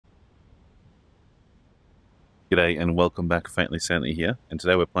G'day and welcome back, Faintly Sandy here, and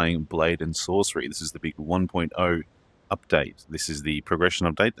today we're playing Blade and Sorcery. This is the big 1.0 update. This is the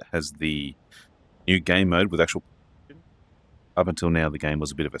progression update that has the new game mode with actual progression. Up until now the game was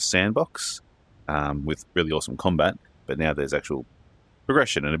a bit of a sandbox with really awesome combat, but now there's actual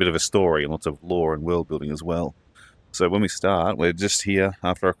progression and a bit of a story and lots of lore and world building as well. So when we start, we're just here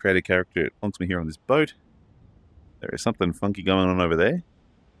after our created character plonks me here on this boat. There is something funky going on over there.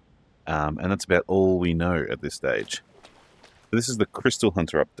 And that's about all we know at this stage. So this is the Crystal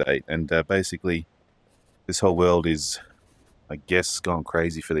Hunter update, and basically this whole world is, I guess, gone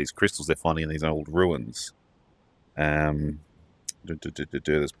crazy for these crystals they're finding in these old ruins. There's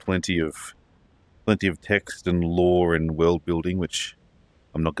plenty of text and lore and world building, which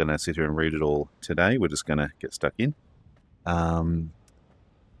I'm not going to sit here and read it all today. We're just going to get stuck in.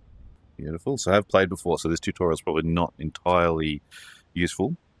 Beautiful. So I've played before, so this tutorial is probably not entirely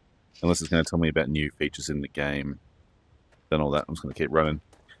useful. Unless it's going to tell me about new features in the game. Done all that, I'm just going to keep running.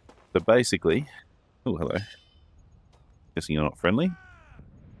 So basically... Oh, hello. Guessing you're not friendly?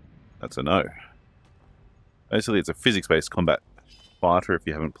 That's a no. Basically, it's a physics-based combat fighter if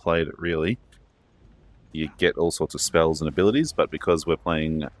you haven't played it really. You get all sorts of spells and abilities, but because we're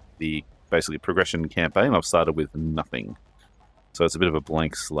playing the basically progression campaign, I've started with nothing. So it's a bit of a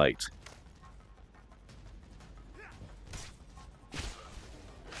blank slate.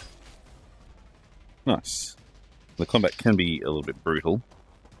 Nice. The combat can be a little bit brutal.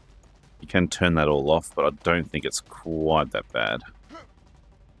 You can turn that all off, but I don't think it's quite that bad.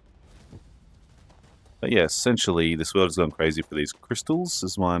 But yeah, essentially this world has gone crazy for these crystals,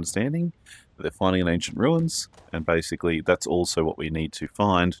 is my understanding. They're finding in ancient ruins, and basically that's also what we need to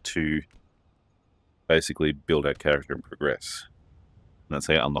find to basically build our character and progress. And that's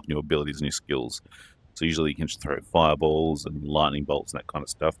how you unlock new abilities and new skills. So usually you can just throw fireballs and lightning bolts and that kind of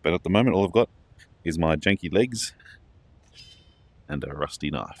stuff, but at the moment all I've got is my janky legs and a rusty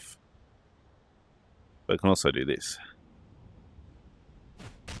knife. But I can also do this.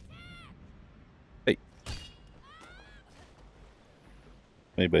 Hey.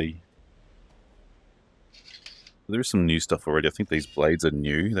 Maybe. There is some new stuff already. I think these blades are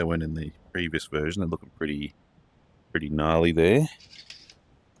new. They weren't in the previous version. They're looking pretty gnarly there.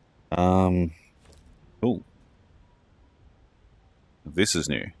 Oh. This is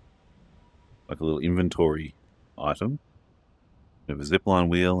new. Like a little inventory item. We have a zipline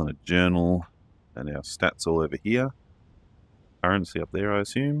wheel and a journal, and our stats all over here. Currency up there, I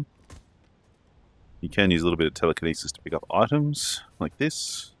assume. You can use a little bit of telekinesis to pick up items, like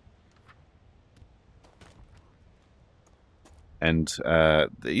this. And there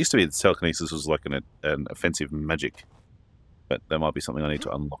used to be that telekinesis was like an offensive magic, but that might be something I need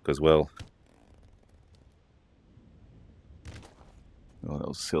to unlock as well. Oh, that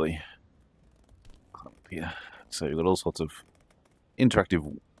was silly. Here. So you've got all sorts of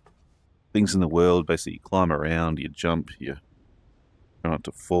interactive things in the world. Basically, you climb around, you jump, you try not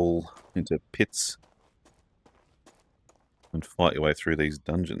to fall into pits and fight your way through these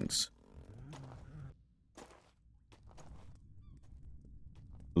dungeons.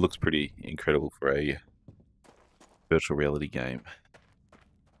 It looks pretty incredible for a virtual reality game.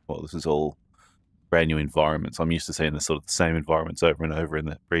 Well, this is all brand new environments. I'm used to seeing the sort of the same environments over and over in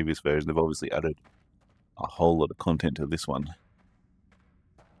the previous version. They've obviously added a whole lot of content to this one.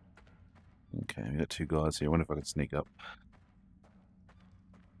 Okay, we got two guys here. I wonder if I can sneak up.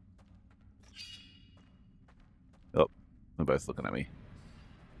 Oh, they're both looking at me.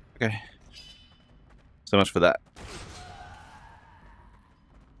 Okay. So much for that.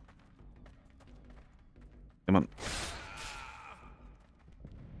 Come on.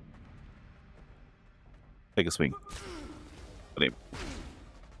 Take a swing. Got him.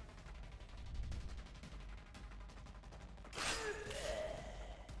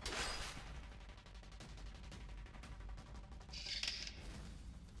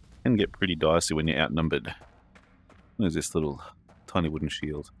 Can get pretty dicey when you're outnumbered. There's this little tiny wooden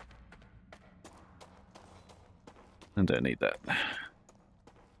shield. I don't need that.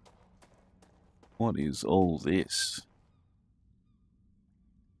 What is all this?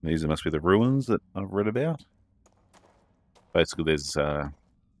 These must be the ruins that I've read about. Basically there's, I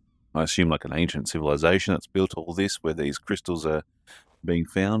assume, like an ancient civilization that's built all this, where these crystals are being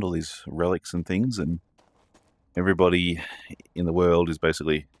found, all these relics and things, and everybody in the world is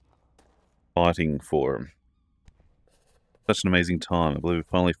basically fighting for them. Such an amazing time. I believe we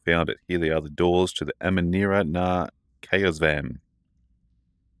finally found it. Here they are, the doors to the Amanira na Chaosvam.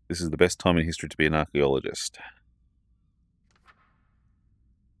 This is the best time in history to be an archaeologist.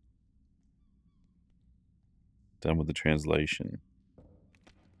 Done with the translation.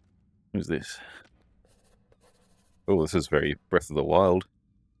 Who's this? Oh, this is very Breath of the Wild.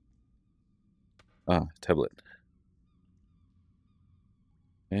 Ah, tablet.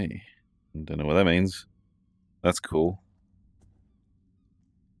 Hey, don't know what that means. That's cool.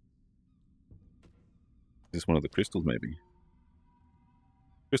 Is this one of the crystals, maybe?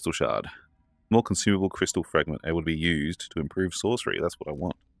 Crystal shard. More consumable crystal fragment able to be used to improve sorcery. That's what I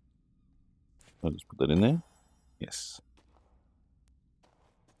want. I'll just put that in there. Yes.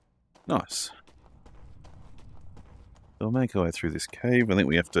 Nice. So we'll make our way through this cave. I think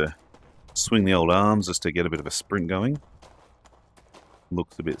we have to swing the old arms just to get a bit of a sprint going.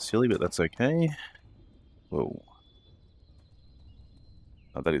 Looks a bit silly, but that's okay. Whoa.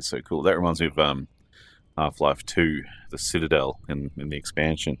 Oh, that is so cool. That reminds me of Half-Life 2, the Citadel in the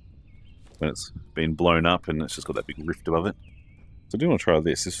expansion. When it's been blown up and it's just got that big rift above it. So I do want to try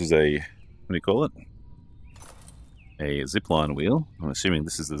this. This was a, what do you call it? A zipline wheel. I'm assuming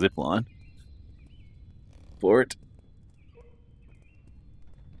this is the zipline. For it.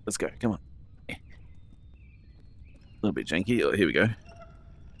 Let's go, come on. A little bit janky. Oh, here we go.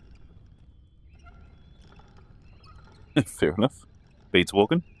 Fair enough. Beats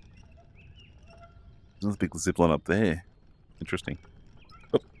walking. There's a big zipline up there. Interesting.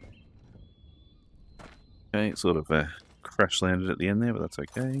 Oh. Okay, it sort of crash landed at the end there, but that's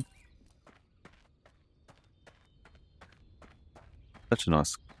okay. Such a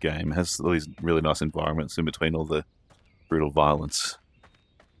nice game. It has all these really nice environments in between all the brutal violence.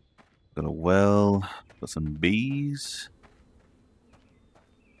 Got a well, got some bees.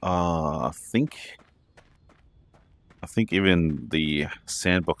 I think even the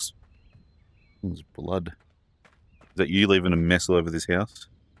sandbox. There's blood. Is that you leaving a mess all over this house?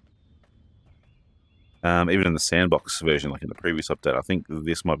 Even in the sandbox version, like in the previous update, I think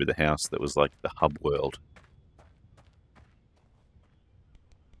this might be the house that was like the hub world.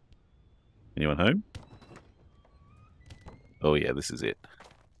 Anyone home? Oh yeah, this is it.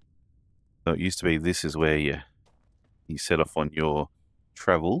 So it used to be this is where you set off on your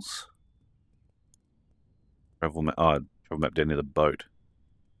travels. Travel map down near the boat.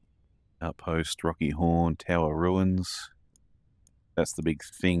 Outpost, Rocky Horn, Tower Ruins. That's the big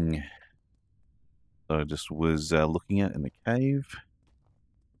thing. So I just was looking at in the cave.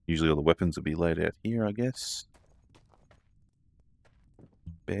 Usually all the weapons would be laid out here, I guess.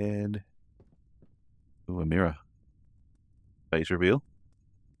 Bed. Ooh, a mirror. Face reveal.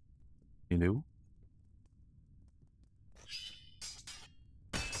 Hello.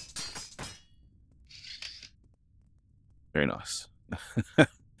 Very nice.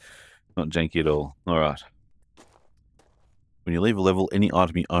 Not janky at all. Alright. When you leave a level, any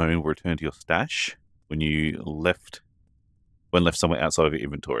item you own will return to your stash when left somewhere outside of your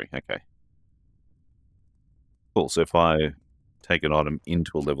inventory. Okay. Cool. So if I take an item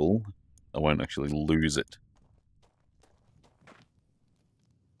into a level, I won't actually lose it.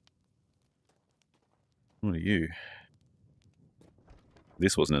 What are you?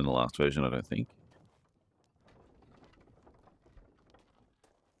 This wasn't in the last version, I don't think.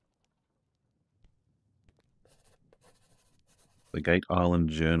 The Gate Island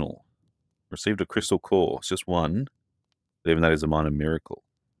Journal. Received a crystal core. It's just one, but even that is a minor miracle.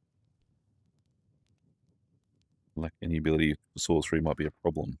 Lack any ability for sorcery might be a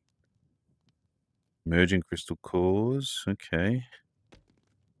problem. Merging crystal cores. Okay.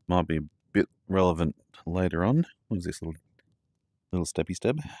 Might be a bit relevant later on. What is this little steppy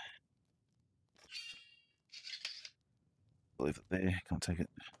step? Leave it there. Can't take it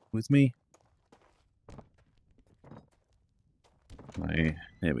with me. No,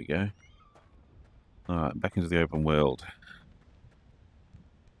 there we go. Alright, back into the open world.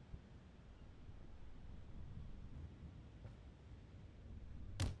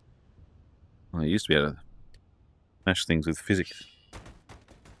 I used to be able to smash things with physics.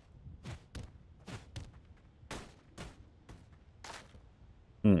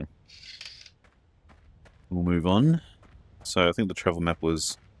 We'll move on. So I think the travel map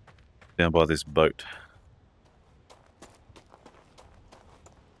was down by this boat.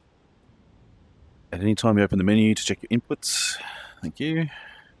 At any time you open the menu to check your inputs. Thank you.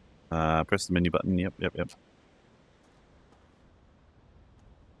 Press the menu button. Yep.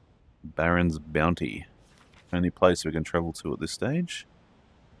 Baron's Bounty. Only place we can travel to at this stage.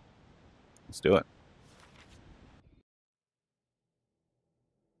 Let's do it.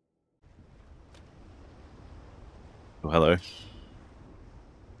 Oh, hello.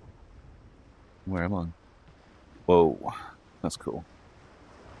 Where am I? Whoa, that's cool.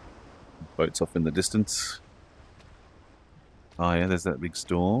 Boats off in the distance. Oh yeah, there's that big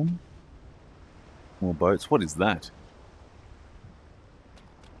storm. More boats. What is that?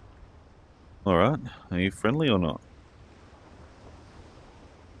 Alright, are you friendly or not?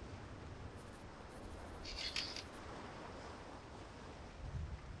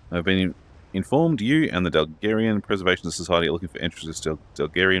 I've been informed you and the Dalgarian Preservation Society are looking for entrances to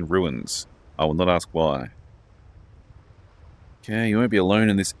Dalgarian ruins. I will not ask why. Okay, you won't be alone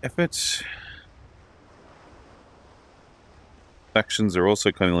in this effort. Factions are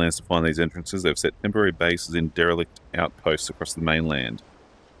also claiming lands to find these entrances. They've set temporary bases in derelict outposts across the mainland.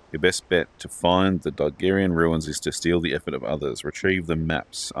 Your best bet to find the Dalgarian ruins is to steal the effort of others. Retrieve the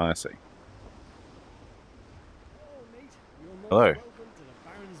maps. I see. Hello.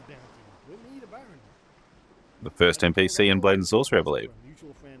 The first NPC in Blade and Sorcery, I believe.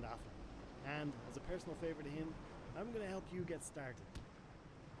 Mutual friend and as a personal favor to him, I'm going to help you get started.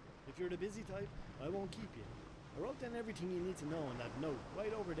 If you're the busy type, I won't keep you. I wrote down everything you need to know on that note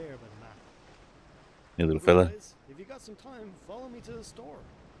right over there by the map. Hey, little fella. If you got some time, follow me to the store.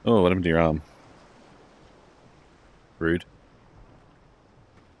 Oh, what happened to your arm? Rude.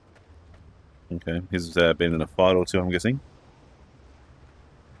 Okay, he's been in a fight or two, I'm guessing.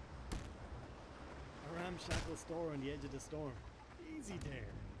 A ramshackle store on the edge of the storm. Easy there.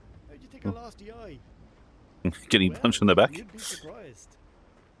 How'd you think I lost the eye? Getting punched in the back? You'd be surprised.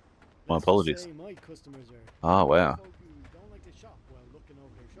 My apologies. My customers are Ah, wow. folk who don't like to shop while looking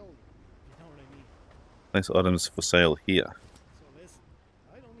over their shoulder. You know what I mean? Place items for sale here. So listen,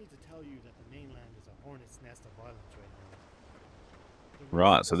 I don't need to tell you that the mainland is a hornet's nest of violence right now.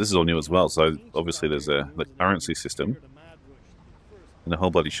 Right, so this is all new as well. So obviously there's the currency system and a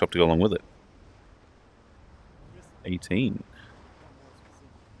whole bloody shop to go along with it. 18.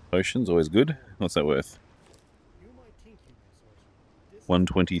 Potions, always good. What's that worth?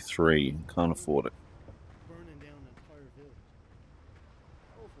 123. Can't afford it.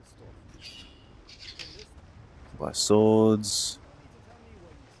 Buy swords.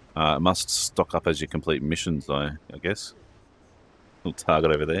 Must stock up as you complete missions, I guess. Little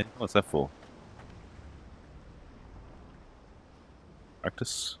target over there. What's that for?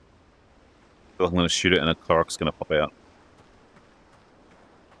 Practice. I feel like I'm going to shoot it and a Korok's going to pop out.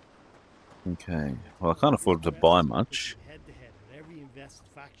 Okay. Well, I can't afford to buy much.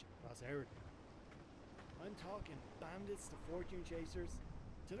 I'm talking bandits to fortune chasers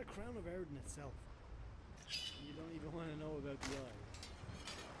to the crown of Erden itself. You don't even want to know about the eye.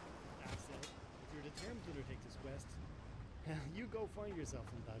 That said, if you're determined to undertake this quest, you go find yourself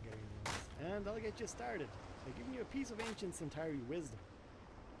in Dalgarian ruins, and I'll get you started by giving you a piece of ancient Centauri wisdom.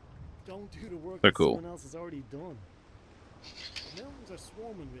 Don't do the work that someone else has already done. The mountains are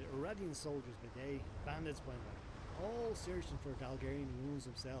swarming with Irradian soldiers by day, bandits by night, all searching for Dalgarian ruins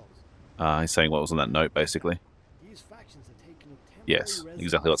themselves. He's saying what was on that note, basically. These factions have taken up yes,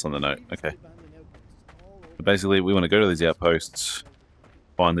 exactly what's on the note. Okay. But basically, we want to go to these outposts,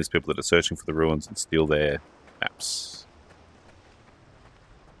 find these people that are searching for the ruins, and steal their maps.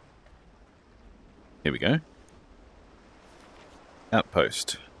 Here we go.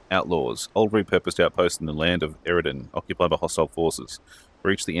 Outpost. Outlaws. Old repurposed outpost in the land of Erden, occupied by hostile forces.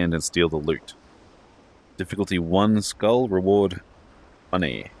 Reach the end and steal the loot. Difficulty 1 skull, reward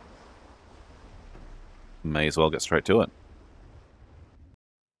money. May as well get straight to it.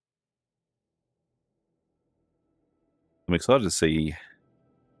 I'm excited to see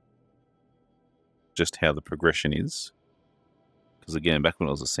just how the progression is. Because again, back when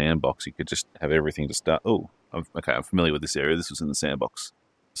it was a sandbox, you could just have everything to start. Oh, okay, I'm familiar with this area. This was in the sandbox.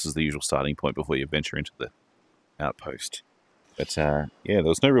 This is the usual starting point before you venture into the outpost. But yeah, there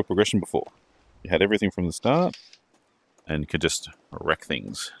was no real progression before. You had everything from the start and could just wreck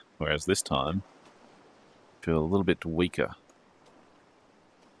things. Whereas this time, I feel a little bit weaker.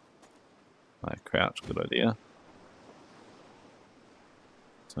 Like crouch, good idea.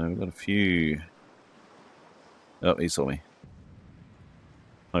 So we've got a few... Oh, he saw me.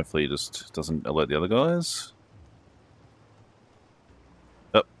 Hopefully he just doesn't alert the other guys.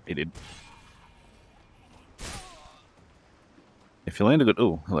 Oh, he did. If you land a good...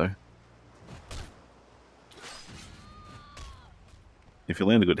 Oh, hello. If you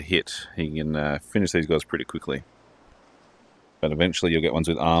land a good hit, he can finish these guys pretty quickly. But eventually you'll get ones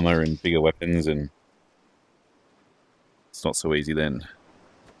with armor and bigger weapons, and it's not so easy then.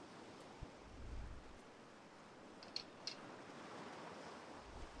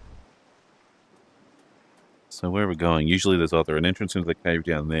 So where are we going? Usually there's either an entrance into the cave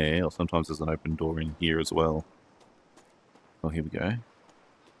down there, or sometimes there's an open door in here as well. Oh, here we go.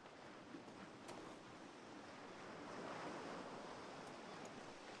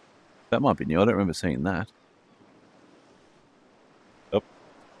 That might be new. I don't remember seeing that. Oh.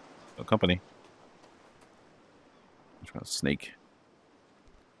 No company. I'm trying to sneak.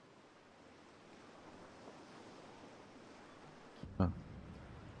 Oh.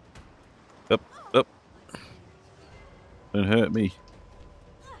 Up, up. Don't hurt me.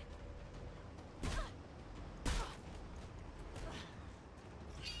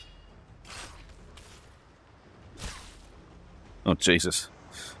 Oh, Jesus.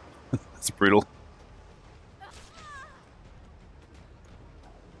 That's brutal.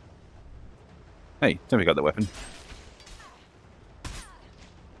 Hey, don't pick up that weapon.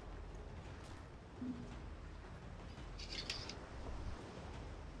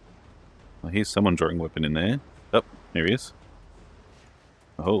 I hear someone drawing a weapon in there. Oh, there he is.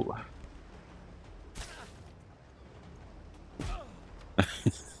 Oh.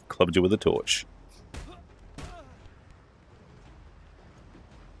 Clubbed you with a torch.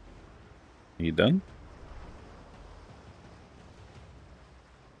 Are you done?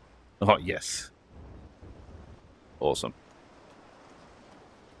 Oh, yes. Awesome.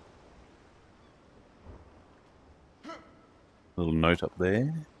 Little note up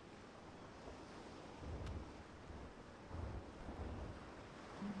there.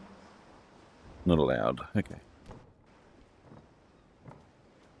 Not allowed. Okay.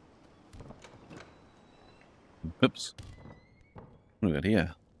 Oops. What do we got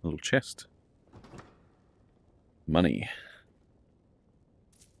here? A little chest. Money.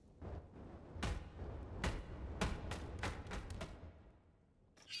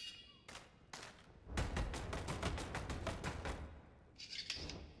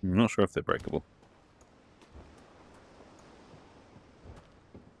 I'm not sure if they're breakable.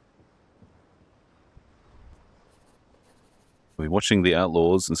 We're watching the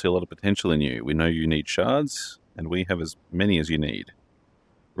Outlaws and see a lot of potential in you. We know you need shards, and we have as many as you need.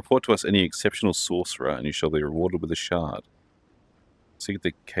 Report to us any exceptional sorcerer, and you shall be rewarded with a shard. Seek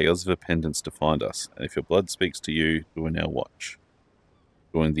the Chaosva pendants to find us, and if your blood speaks to you, join our watch.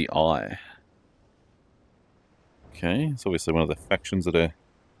 Join the Eye. Okay, it's obviously one of the factions that are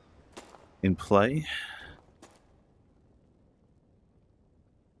in play.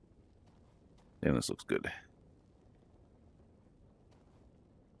 Yeah, this looks good.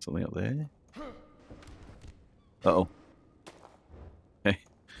 Something up there? Uh-oh. Okay.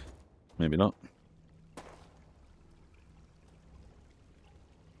 Maybe not.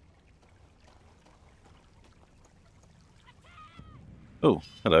 Oh,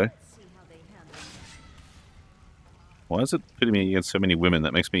 hello. Why is it pitting me against so many women?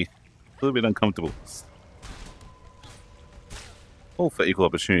 That makes me a little bit uncomfortable. All for equal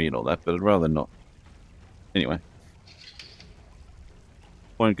opportunity and all that, but I'd rather not. Anyway.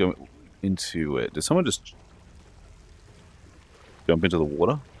 Won't go into it. Did someone just jump into the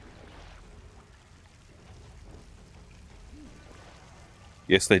water?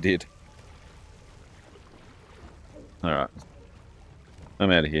 Yes, they did. Alright. I'm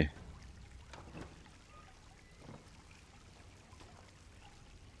out of here.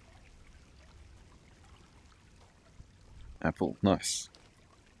 Apple. Nice.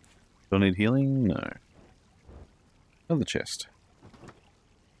 Do I need healing? No. Another chest.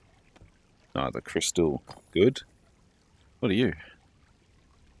 Ah, the crystal. Good. What are you?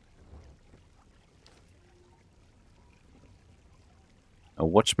 A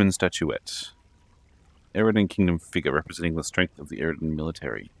watchman statuette. Eridan Kingdom figure representing the strength of the Eridan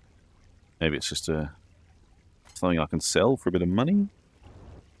military. Maybe it's just something I can sell for a bit of money?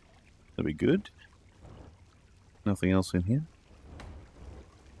 That'd be good. Nothing else in here?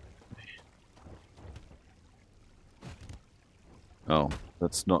 Oh,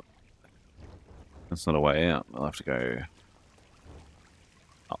 that's not a way out. I'll have to go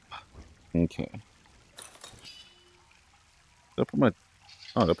up. Okay. Did I put my...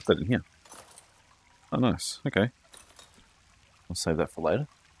 Oh, I put that in here. Oh, nice. Okay. I'll save that for later.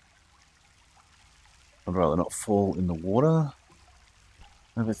 I'd rather not fall in the water.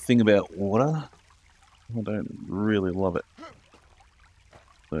 I have a thing about water. I don't really love it.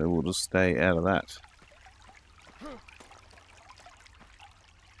 So we'll just stay out of that.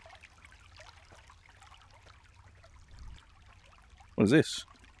 What is this?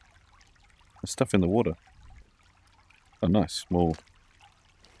 There's stuff in the water. Oh, nice. More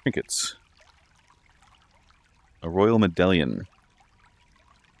trinkets. A royal medallion.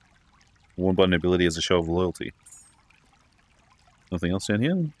 Worn by nobility as a show of loyalty. Nothing else down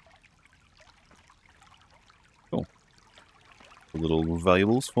here? Cool. A little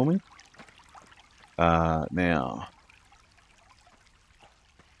valuables for me. Now.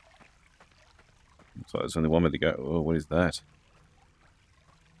 So there's only one way to go. Oh, what is that?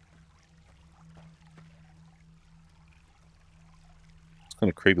 It's kind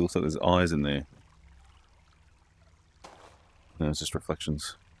of creepy. Looks like there's eyes in there. No, it's just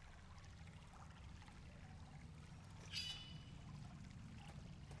reflections.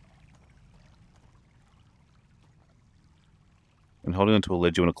 When holding onto a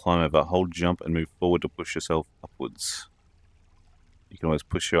ledge you want to climb over, hold jump and move forward to push yourself upwards. You can always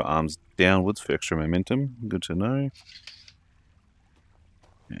push your arms downwards for extra momentum. Good to know.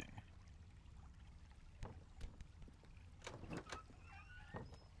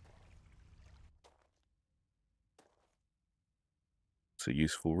 It's a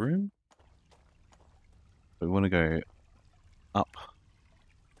useful room. We want to go up.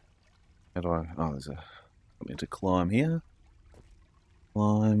 How do I... Oh, there's something to climb here.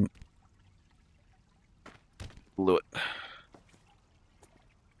 Climb. Blew it.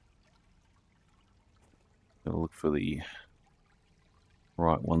 Gotta look for the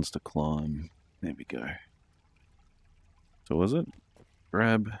right ones to climb. There we go. So was it?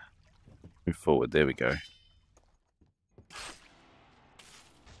 Grab. Move forward. There we go.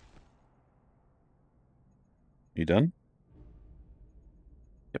 You done?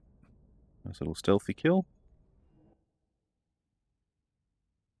 Yep. Nice little stealthy kill.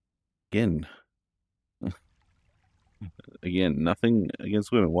 Again. Again, nothing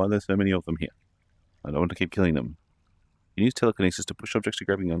against women. Why are there so many of them here? I don't want to keep killing them. You use telekinesis to push objects you're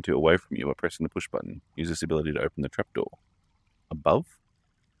grabbing onto away from you by pressing the push button. Use this ability to open the trapdoor. Above?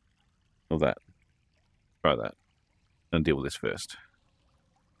 Or that? Try that. And deal with this first.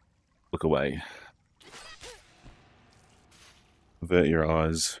 Look away. Avert your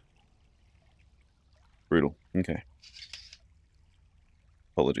eyes. Brutal. Okay.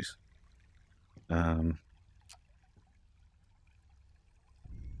 Apologies. Oh,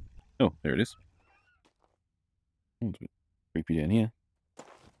 there it is. Oh, it's a bit creepy down here.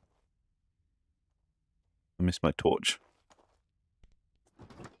 I missed my torch.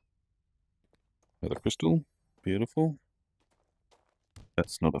 Another crystal. Beautiful.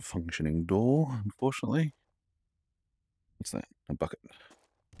 That's not a functioning door, unfortunately. What's that? A bucket.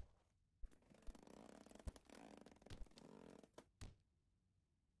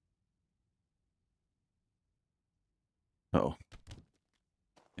 Uh-oh.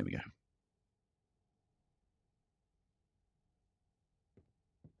 There we go.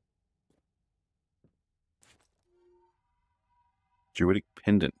 Druidic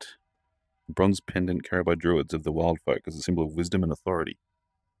pendant. A bronze pendant carried by druids of the wild folk as a symbol of wisdom and authority.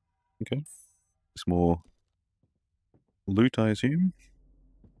 Okay. Some more loot, I assume.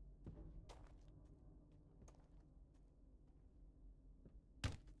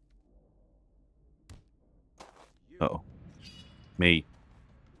 Uh-oh. Me.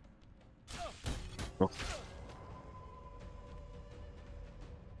 Oh.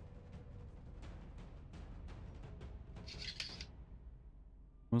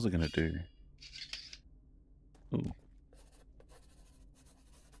 What was I going to do? Oh.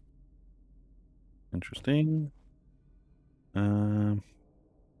 Interesting.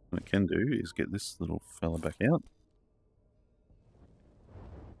 What I can do is get this little fella back out.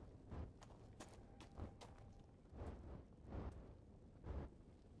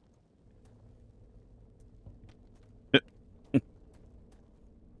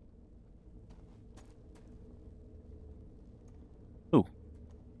 Oh.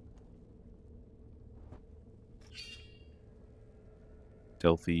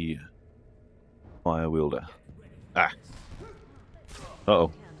 Stealthy fire wielder. Ah.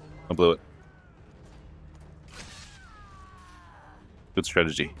 Uh-oh. I blew it. Good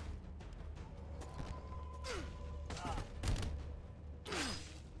strategy.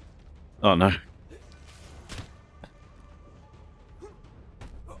 Oh no.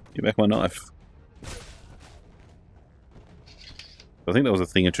 Give back my knife. I think that was a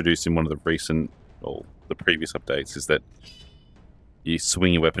thing introduced in one of the recent, or the previous updates, is that you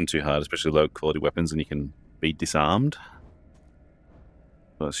swing your weapon too hard, especially low quality weapons, and you can be disarmed.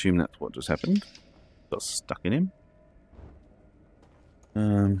 So I assume that's what just happened. Got stuck in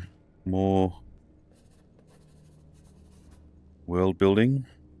him. More world building.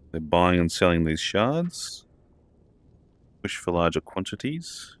 They're buying and selling these shards. Wish for larger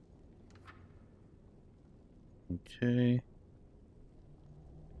quantities. Okay.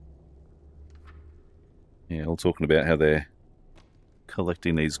 Yeah, all talking about how they're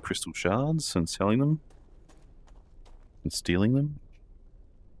collecting these crystal shards and selling them. And stealing them.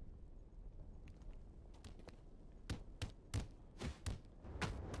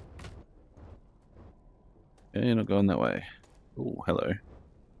 Okay, not going that way. Oh, hello.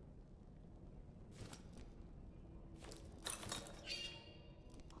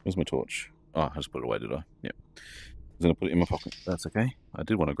 Where's my torch? Oh, I just put it away, did I? Yep. I was going to put it in my pocket. That's okay. I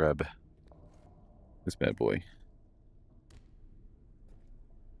did want to grab this bad boy.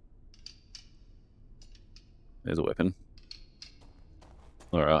 There's a weapon.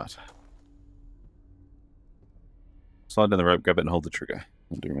 Alright. Slide down the rope, grab it, and hold the trigger.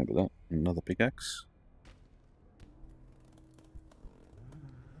 I do remember that. Another pickaxe.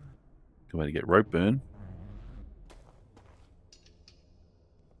 Good way to get rope burn.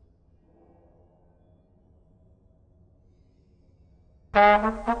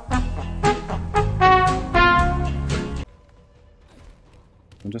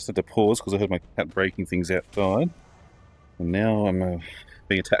 I just had to pause because I heard my cat breaking things outside. And now I'm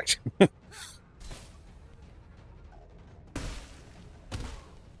being attacked.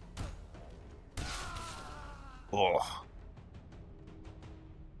 Oh.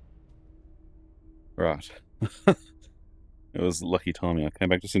 Right. It was lucky timing. I came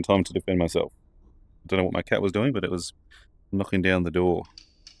back just in time to defend myself. I don't know what my cat was doing, but it was knocking down the door.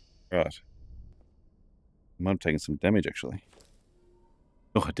 Right. I might have taken some damage, actually.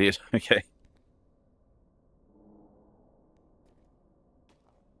 Oh, I did. Okay.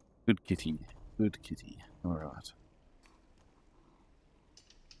 Good kitty. Good kitty. Alright.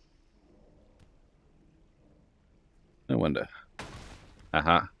 No wonder.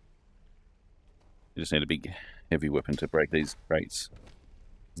 Aha. You just need a big, heavy weapon to break these crates.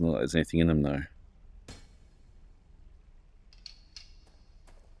 It's not like there's anything in them, though.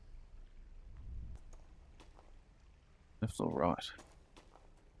 That's alright.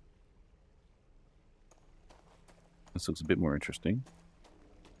 This looks a bit more interesting.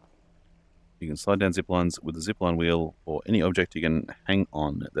 You can slide down zip lines with the zipline wheel or any object you can hang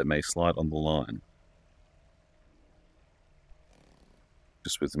on that may slide on the line.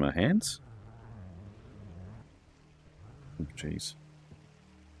 Just with my hands. Oh, jeez.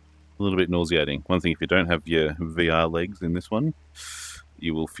 A little bit nauseating. One thing, if you don't have your VR legs in this one,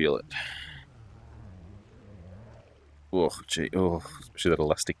 you will feel it. Oh, gee. Oh, especially that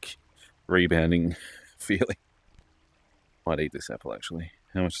elastic rebounding feeling. Might eat this apple, actually.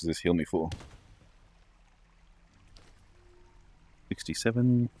 How much does this heal me for?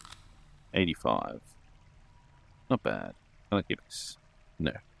 67, 85. Not bad. Can I keep this?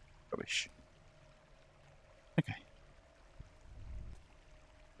 No. Rubbish. Okay.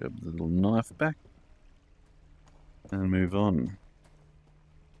 Grab the little knife back. And move on.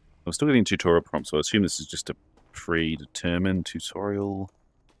 I'm still getting tutorial prompts, so I assume this is just a predetermined tutorial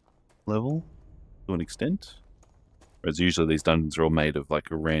level to an extent. Whereas usually these dungeons are all made of like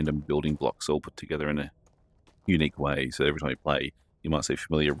a random building blocks all put together in a unique way. So every time you play, you might see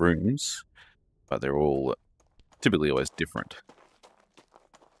familiar rooms, but they're all typically always different.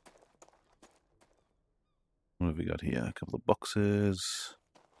 What have we got here? A couple of boxes.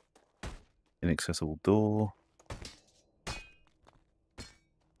 Inaccessible door.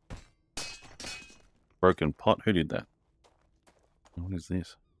 Broken pot. Who did that? What is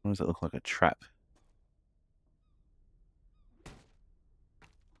this? Why does that look like a trap?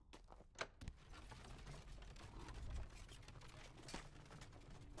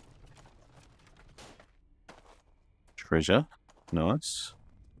 Treasure. Nice.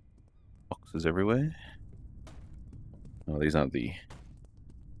 Boxes everywhere. Oh, these aren't the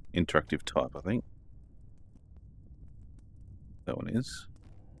interactive type, I think. That one is.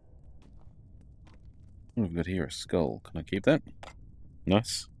 What have we got here? A skull. Can I keep that?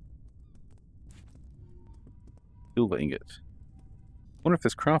 Nice. Silver ingot. I wonder if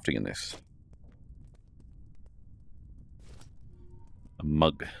there's crafting in this. A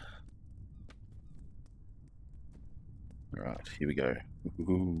mug. Alright, here we go.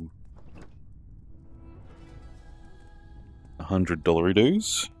 Ooh. $100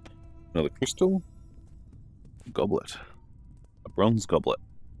 dues. Another crystal. A goblet. A bronze goblet.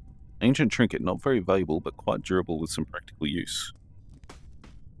 Ancient trinket, not very valuable, but quite durable with some practical use.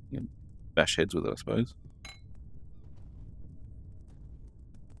 You can bash heads with it, I suppose.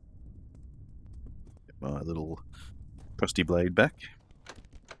 Get my little trusty blade back.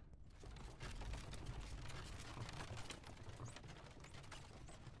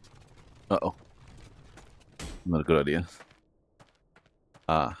 Uh-oh. Not a good idea.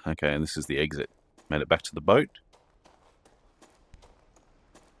 Ah, okay, and this is the exit. Made it back to the boat.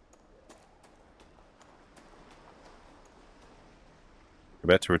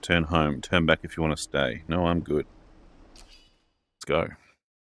 You're about to return home. Turn back if you want to stay. No, I'm good. Let's go.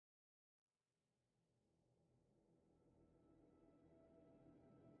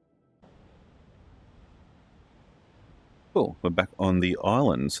 Cool, we're back on the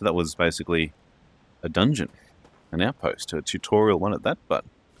island. So that was basically a dungeon, an outpost, a tutorial one at that, but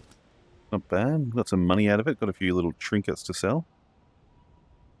not bad. Got some money out of it, got a few little trinkets to sell.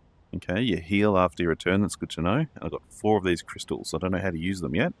 Okay, you heal after you return, that's good to know. And I've got 4 of these crystals, I don't know how to use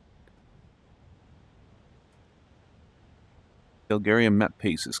them yet. Bulgarian map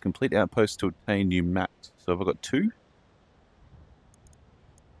pieces, complete outposts to obtain new maps. So have I got 2?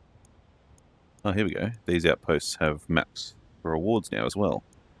 Oh, here we go. These outposts have maps for rewards now as well.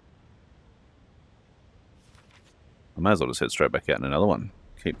 I may as well just head straight back out in another one.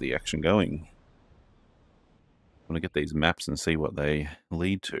 Keep the action going. I want to get these maps and see what they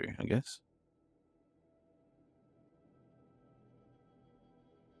lead to, I guess.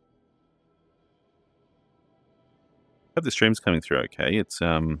 hope the stream's coming through okay. It's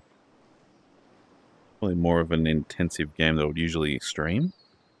probably more of an intensive game that I would usually stream.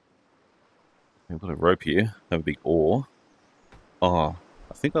 I've got a rope here. I have a big ore. Oh,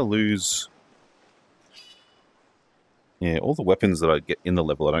 I think I lose... Yeah, all the weapons that I get in the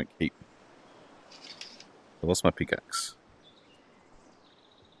level I don't keep. I lost my pickaxe.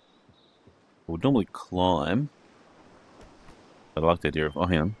 I would normally climb. But I like the idea of... Oh,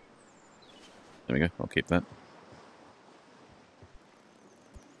 hang on. There we go. I'll keep that.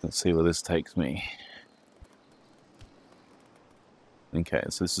 Let's see where this takes me. Okay,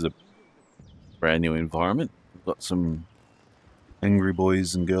 so this is a brand new environment. We've got some angry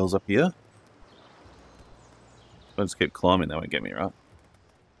boys and girls up here. If I just keep climbing, they won't get me, right?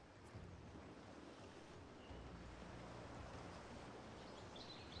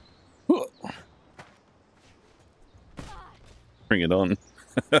 Bring it on.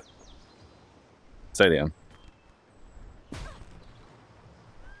 Stay down.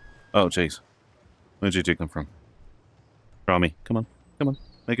 Oh, jeez. Where'd you two come from? Try me. Come on. Come on.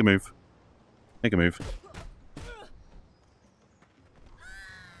 Make a move. Make a move.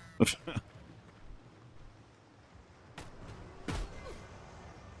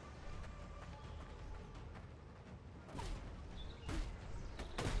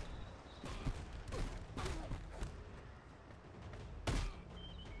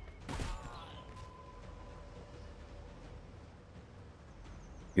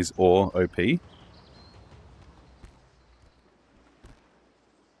 Is ore OP?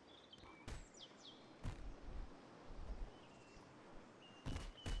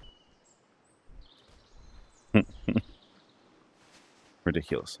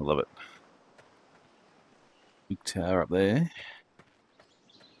 Ridiculous. I love it. Big tower up there.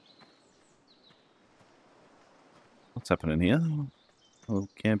 What's happening here? A little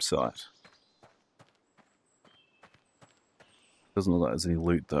campsite. Doesn't look like there's any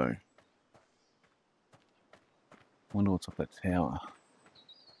loot though. Wonder what's up that tower.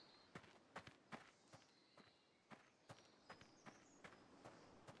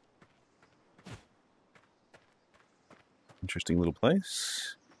 Interesting little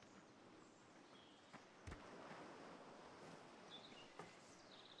place.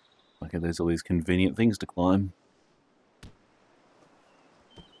 Okay, there's all these convenient things to climb.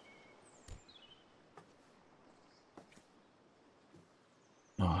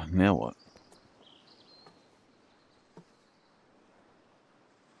 Oh, now what?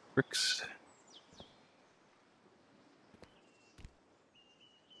 Bricks.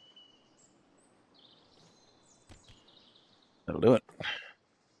 That'll do it.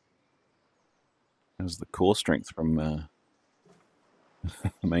 There's the core strength from the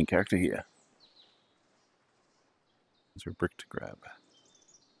main character here. Is there a brick to grab?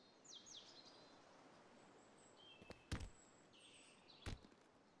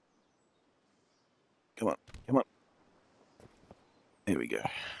 Come on, come on. There we go.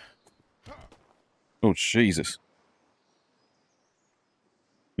 Oh, Jesus.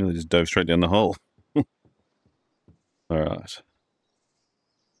 Really just dove straight down the hole. Alright.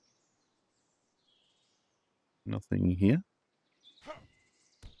 Nothing here.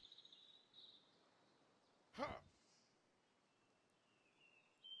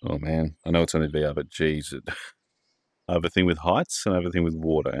 Oh man, I know it's only VR, but geez, I have a thing with heights and I have a thing with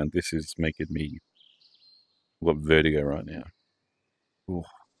water, and this is making me I've got vertigo right now. Ooh.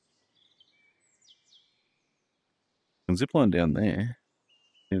 And zipline down there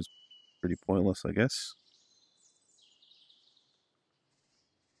seems pretty pointless, I guess.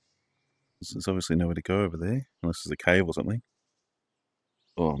 There's obviously nowhere to go over there, unless there's a cave or something.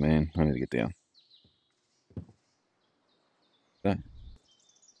 Oh man, I need to get down. Okay.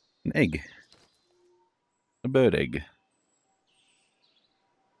 An egg. A bird egg.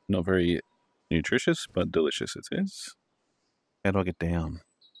 Not very nutritious, but delicious it is. How do I get down?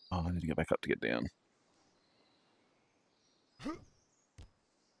 Oh, I need to get back up to get down.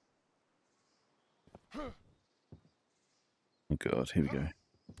 Oh god, here we go.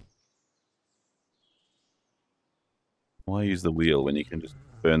 Why use the wheel when you can just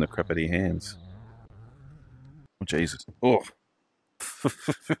burn the crap out of your hands? Oh, Jesus. Oh!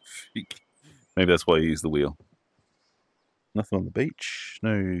 Maybe that's why you use the wheel. Nothing on the beach.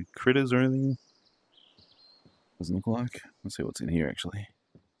 No critters or anything. Doesn't look like. Let's see what's in here, actually.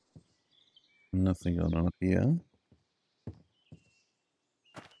 Nothing going on up here.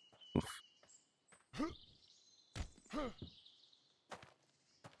 Oof.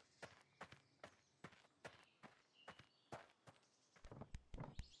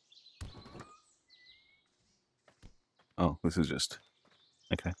 Oh, this is just...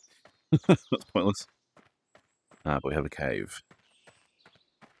 Okay. That's pointless. Ah, but we have a cave.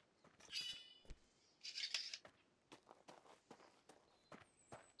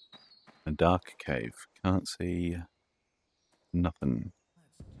 A dark cave. Can't see nothing.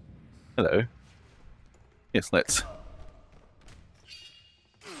 Hello. Yes, let's.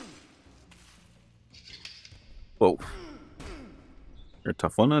 Whoa. You're a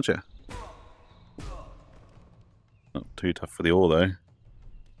tough one, aren't you? Not too tough for the ore, though.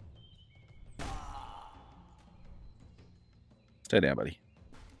 Stay down, buddy.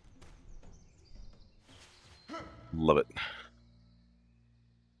 Love it.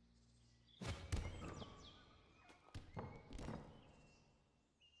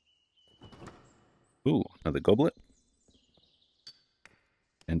 Ooh, another goblet.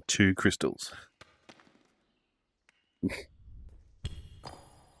 And 2 crystals.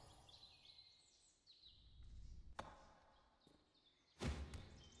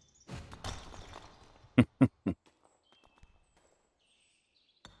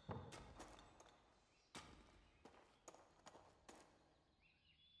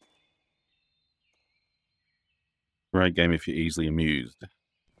 Great game if you're easily amused.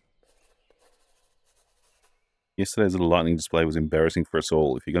 Yesterday's little lightning display was embarrassing for us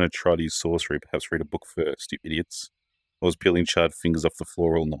all. If you're going to try to use sorcery, perhaps read a book first, you idiots. I was peeling charred fingers off the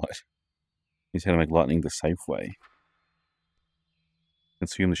floor all night. Here's how to make lightning the safe way.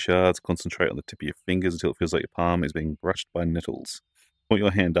 Consume the shards, concentrate on the tip of your fingers until it feels like your palm is being brushed by nettles. Point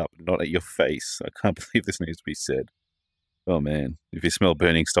your hand up, not at your face. I can't believe this needs to be said. Oh man, if you smell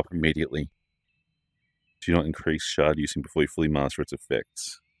burning, stop immediately. Do not increase shard using before you fully master its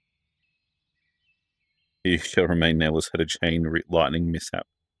effects. You shall remain nameless had a chain lightning mishap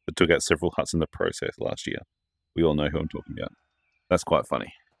that took out several huts in the process last year. We all know who I'm talking about. That's quite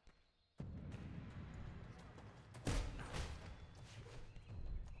funny.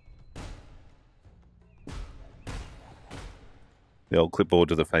 The old clipboard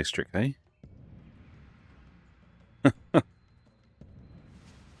to the face trick, eh?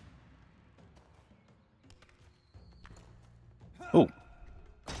 Oh.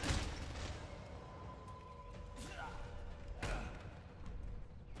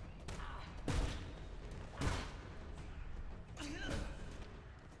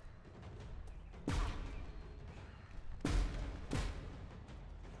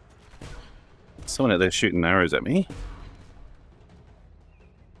 Someone out there shooting arrows at me.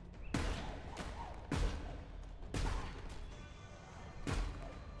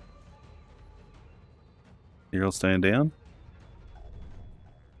 You're all staying down?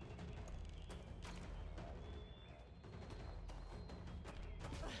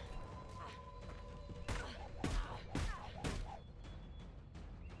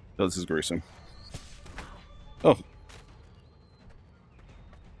 Oh, this is gruesome. Oh.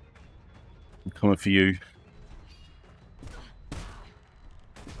 I'm coming for you.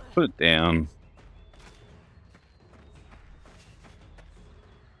 Put it down.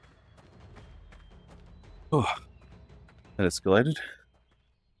 Oh. That escalated.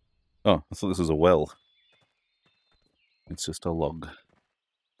 Oh, I thought this was a well. It's just a log.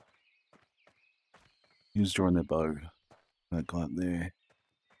 Who's drawing their bow? That guy up there.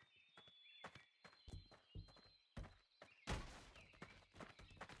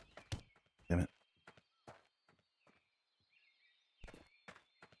 Damn it.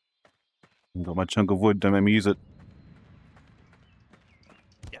 I've got my chunk of wood, don't make me use it.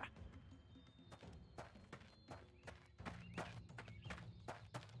 Yeah.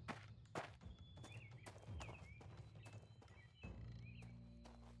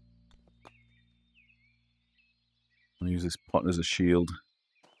 I'll use this pot as a shield.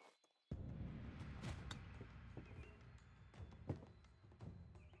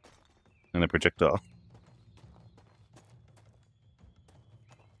 And a projectile.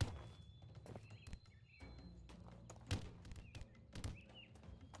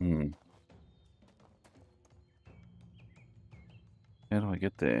 How do I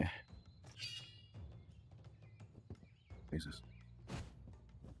get there? Jesus.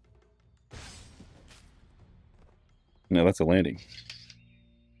 No, that's a landing.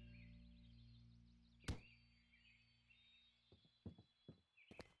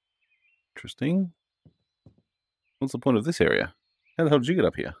 Interesting. What's the point of this area? How the hell did you get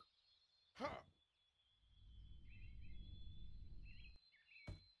up here?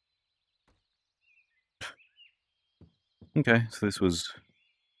 Okay, so this was...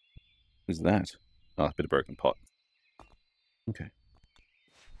 What is that? Oh, a bit of broken pot. Okay. I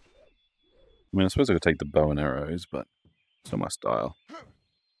mean, I suppose I could take the bow and arrows, but it's not my style.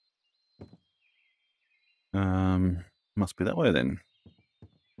 Must be that way then.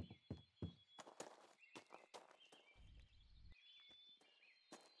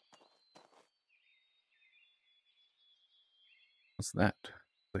 What's that? Did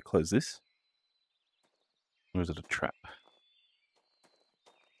I close this? Or is it a trap?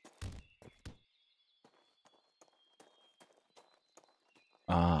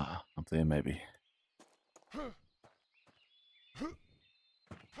 Ah, up there maybe.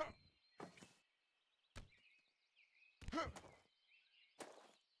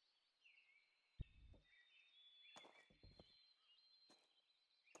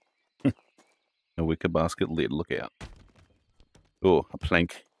 A wicker basket lid, look out. Oh, a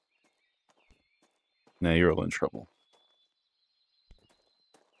plank. Now you're all in trouble.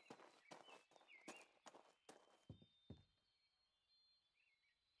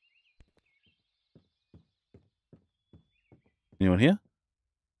 Anyone here?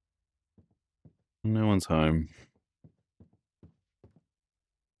 No one's home.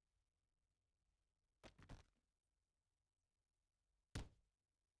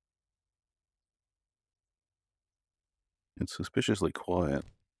 It's suspiciously quiet.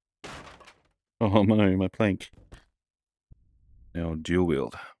 Oh no, my plank. Now dual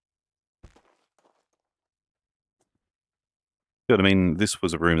wield. But I mean, this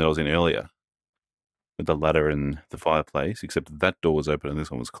was a room that I was in earlier with the ladder and the fireplace, except that door was open and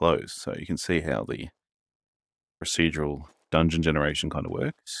this one was closed. So you can see how the procedural dungeon generation kind of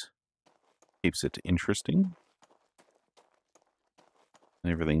works. Keeps it interesting.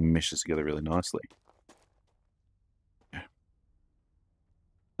 And everything meshes together really nicely.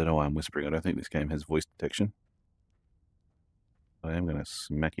 I don't know why I'm whispering. I don't think this game has voice detection. I am going to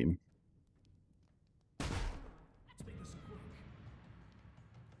smack him.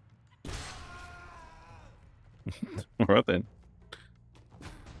 Alright then.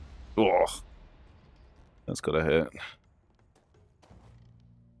 Oh, that's gotta hurt.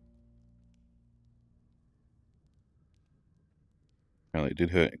 Apparently it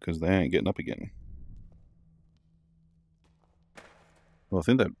did hurt because they ain't getting up again. Well, I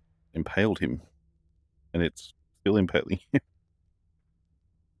think that impaled him. And it's still impaling him.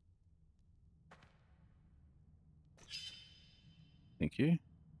 Thank you.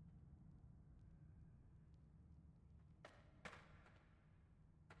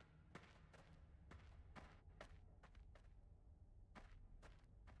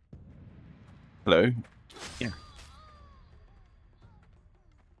 Hello? Yeah. Is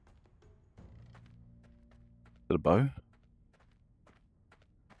that a bow?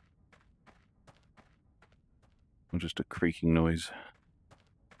 Or just a creaking noise?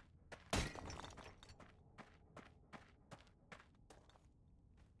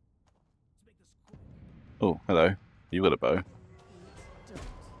 Oh, hello. You got a bow.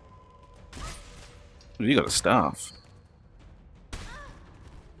 You got a staff.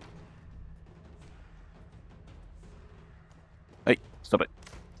 Hey, stop it.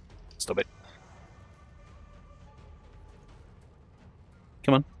 Stop it.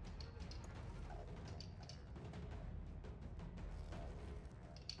 Come on.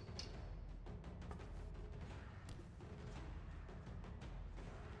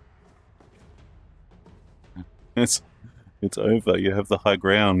 It's over. You have the high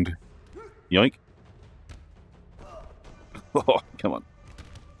ground. Yoink. Oh, come on.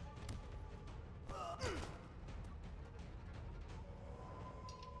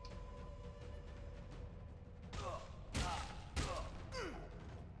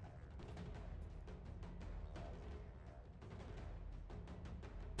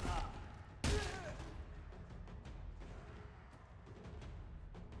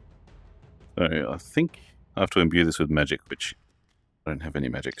 So I think I have to imbue this with magic, which I don't have any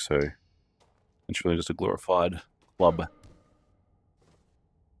magic, so it's really just a glorified club.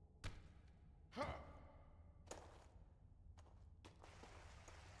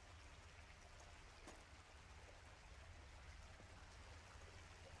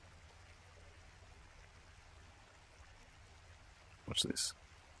 Watch this.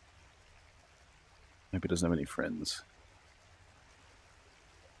 Maybe it doesn't have any friends.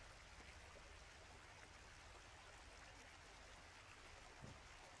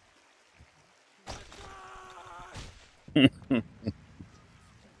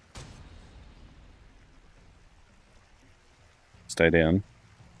 Stay down.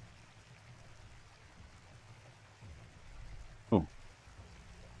 Oh.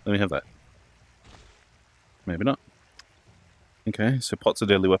 Let me have that. Maybe not. Okay, so pots are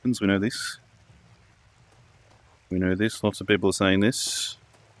deadly weapons. We know this. We know this. Lots of people are saying this.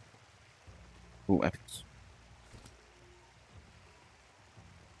 Oh, apples.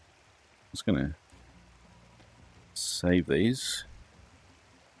 Just gonna save these.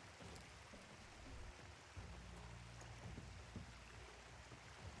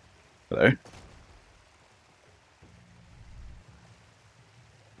 Hello.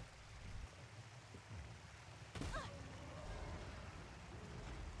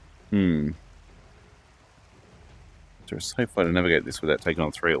 Hmm. Is there a safe way to navigate this without taking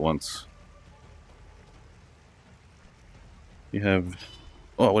on 3 at once? You have...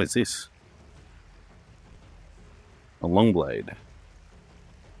 Oh, what is this? A long blade.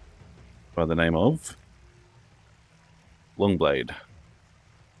 By the name of... Long blade.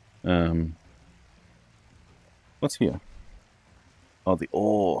 What's here? Oh, the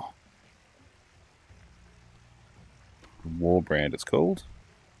ore. War brand it's called.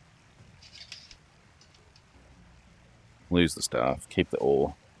 Lose the staff. Keep the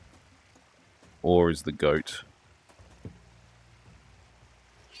ore. Ore is the goat.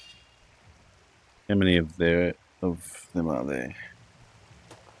 How many of them are there?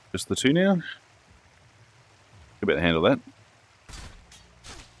 Just the 2 now? You better handle that.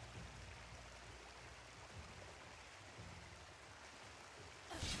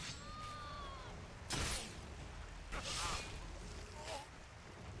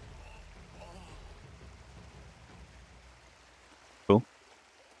 Cool.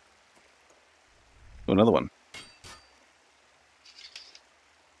 Oh, another one.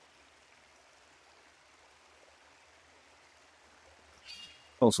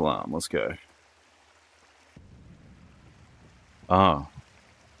 False alarm. Let's go. Ah.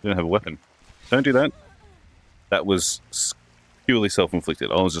 You don't have a weapon. Don't do that. That was purely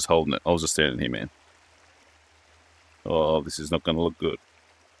self-inflicted. I was just holding it. I was just standing here, man. Oh, this is not going to look good.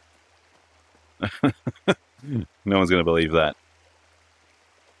 No one's going to believe that.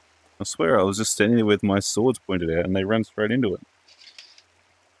 I swear I was just standing there with my swords pointed out and they ran straight into it.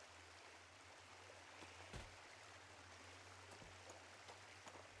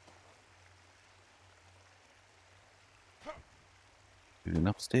 Got an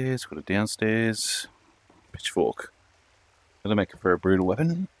upstairs, got a downstairs. Pitchfork. Gonna make it for a brutal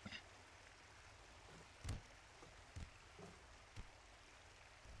weapon.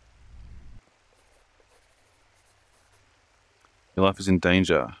 Your life is in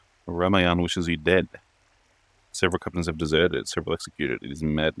danger. Ramayan wishes you dead. Several captains have deserted, several executed. It is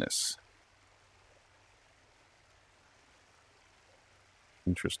madness.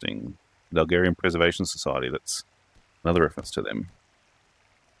 Interesting. The Bulgarian Preservation Society, that's another reference to them.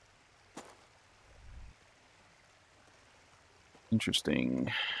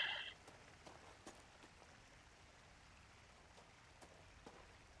 Interesting.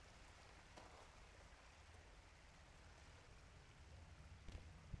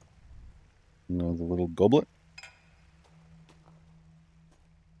 Another little goblet.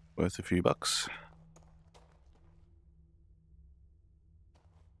 Worth a few bucks.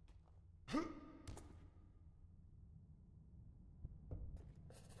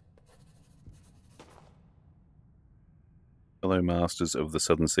 Fellow masters of the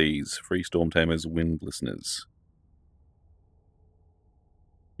southern seas, free storm tamers, wind listeners.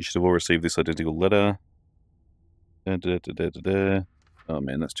 You should have all received this identical letter. Da, da, da, da, da, da. Oh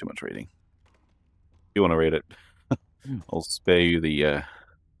man, that's too much reading. If you want to read it, I'll spare you the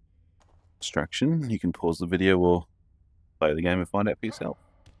distraction. You can pause the video or play the game and find out for yourself.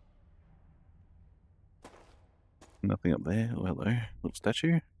 Nothing up there. Oh, hello. Little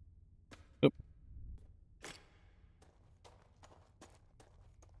statue. Oop.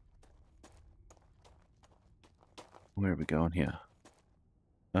 Where are we going here?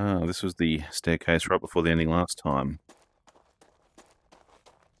 Ah, this was the staircase right before the ending last time.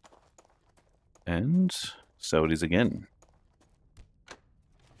 And so it is again.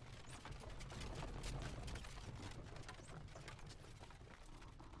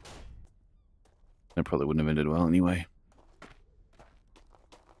 That probably wouldn't have ended well anyway.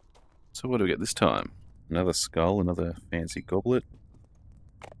 So what do we get this time? Another skull, another fancy goblet.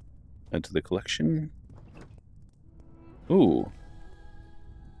 Add to the collection. Ooh.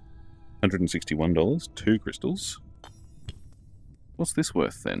 $161, 2 crystals. What's this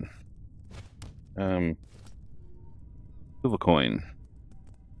worth then? Silver coin.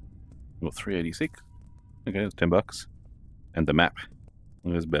 Well, 386. Okay, that's $10. And the map.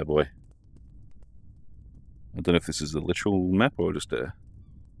 There's a bad boy. I don't know if this is a literal map or just a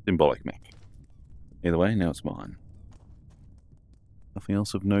symbolic map. Either way, now it's mine. Nothing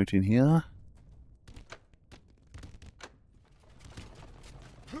else of note in here.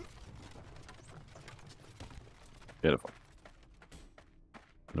 Beautiful.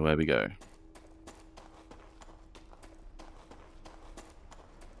 And away we go.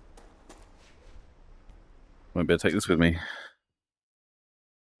 Won't be able to take this with me,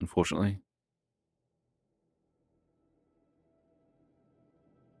 unfortunately.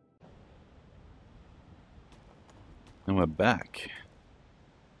 And we're back.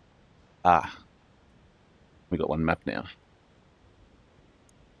 Ah. We got one map now.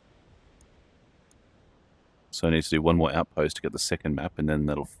 So I need to do one more outpost to get the second map, and then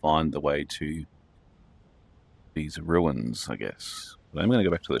that'll find the way to these ruins, I guess. But I'm going to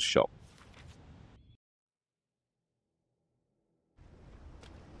go back to the shop.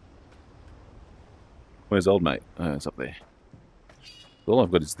 Where's old mate? Oh, it's up there. All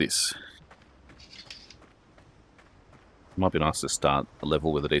I've got is this. Might be nice to start a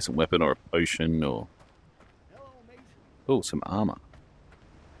level with a decent weapon or a potion or... Hello, mate. Oh, some armor.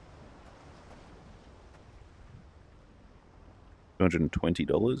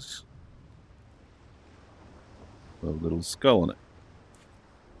 $220. A little skull on it.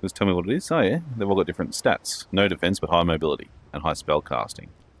 Just tell me what it is. Oh yeah, they've all got different stats. No defense but high mobility and high spell casting.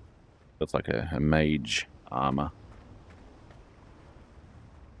 So it's like a mage armor.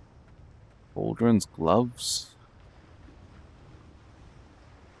 Pauldrons, gloves.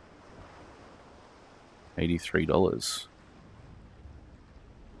 $83.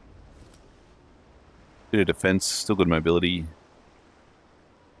 Bit of defense, still good mobility.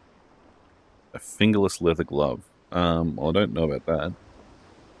 A fingerless leather glove. Well, I don't know about that.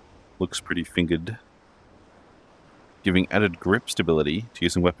 Looks pretty fingered. Giving added grip stability to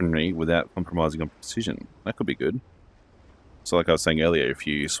using weaponry without compromising on precision. That could be good. So like I was saying earlier, if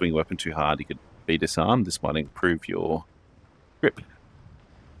you swing a weapon too hard, you could be disarmed. This might improve your grip.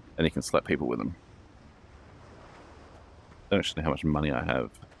 And you can slap people with them. I don't actually know how much money I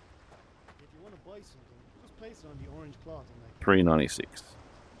have. If you want to buy something, just place it on the orange cloth on that. $3.96.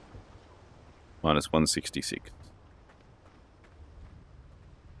 Minus $166.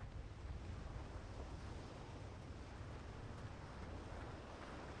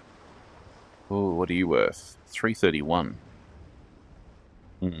 Oh, what are you worth? $3.31.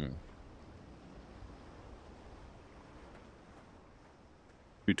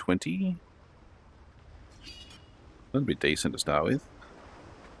 220. That'd be decent to start with.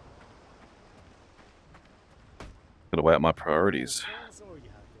 Gotta weigh out my priorities.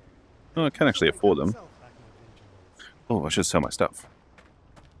 Oh, I can actually afford them. Oh, I should sell my stuff.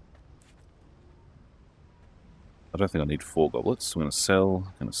 I don't think I need 4 goblets. I'm gonna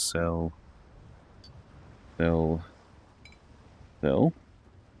sell, sell.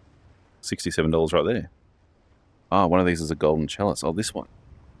 $67 right there. Ah, one of these is a golden chalice. Oh, this one.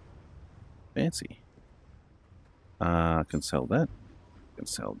 Fancy. I can sell that. Can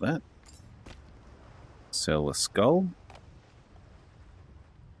sell that. Sell a skull.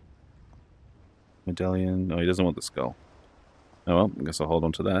 Medallion. No, he doesn't want the skull. Oh well, I guess I'll hold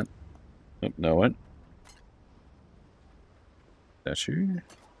on to that. Nope, no, I won't. Statue.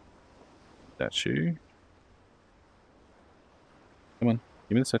 Statue. Come on,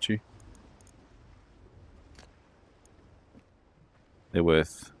 give me the statue. They're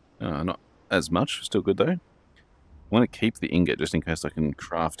worth not as much. Still good though. I want to keep the ingot just in case I can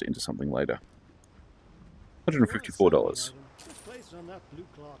craft it into something later. $154.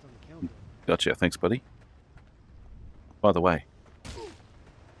 Gotcha, thanks buddy. By the way.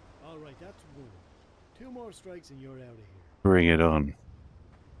 Alright, that's one. 2 more strikes and you're out of here. Bring it on.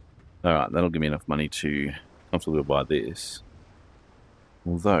 Alright, that'll give me enough money to comfortably buy this.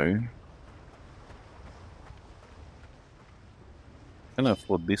 Although, can I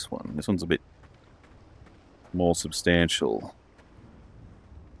afford this one? This one's a bit more substantial.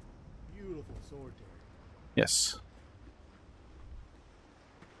 Beautiful sword there. Yes.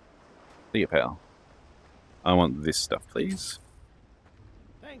 See you, pal. I want this stuff, please.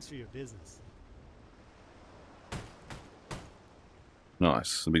 Thanks for your business.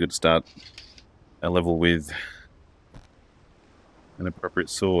 Nice. It'll be good to start a level with an appropriate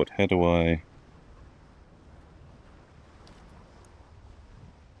sword. How do I...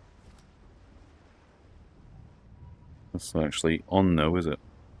 That's not actually on though, is it?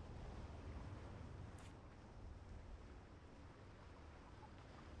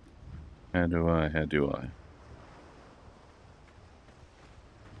 How do I?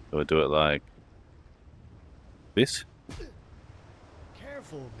 Do I do it like this?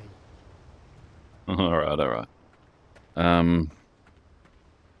 Careful, mate. Alright.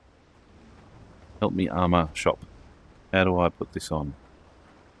 Help me armor shop. How do I put this on?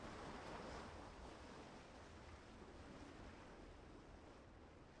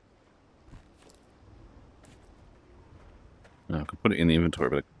 No, I can put it in the inventory,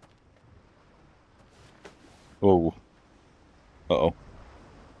 but... Oh. Uh-oh.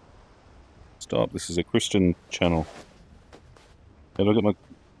 Stop, this is a Christian channel. How do I get my...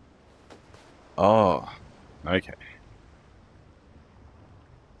 Oh. Okay.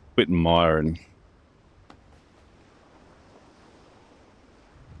 Quit Myron.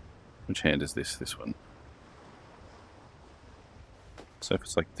 Which hand is this? This one. So if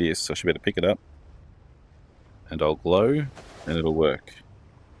it's like this, I should be able to pick it up. and I'll glow, and it'll work.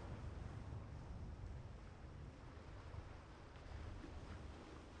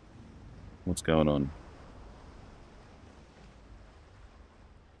 What's going on?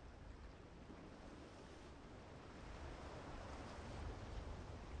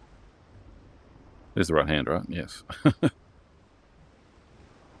 There's the right hand, right? Yes.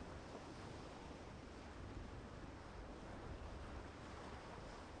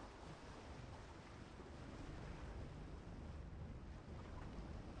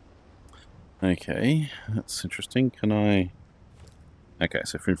 Okay, that's interesting. Can I... Okay,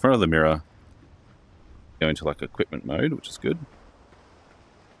 so from in front of the mirror, go into like equipment mode, which is good.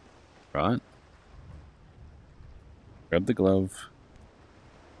 Right. Grab the glove.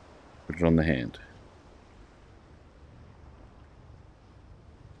 Put it on the hand.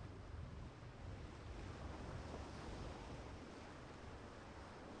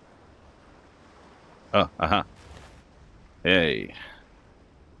 Oh, aha. Hey.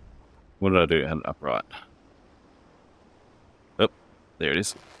 What did I do? I had it upright. Oh, there it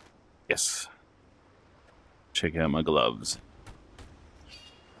is. Yes. Check out my gloves.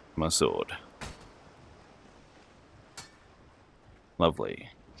 My sword. Lovely.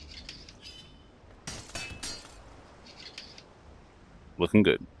 Looking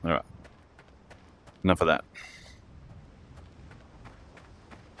good. Alright. Enough of that.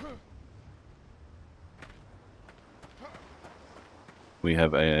 We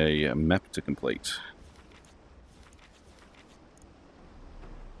have a map to complete.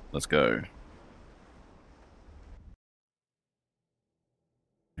 Let's go.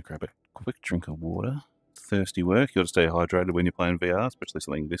 Grab a quick drink of water. Thirsty work. You got to stay hydrated when you're playing VR, especially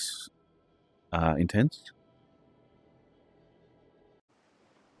something this intense.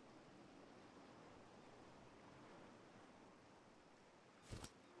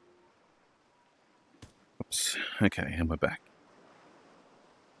 Oops. Okay, and we're back.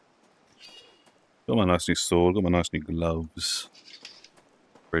 Got my nice new sword, got my nice new gloves.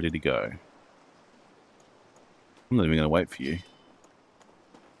 Ready to go. I'm not even going to wait for you.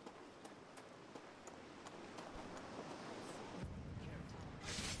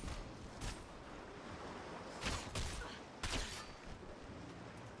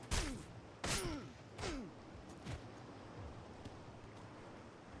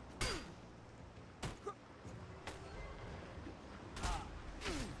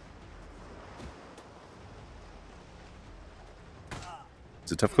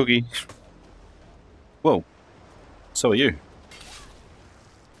 It's a tough cookie. Whoa. So are you.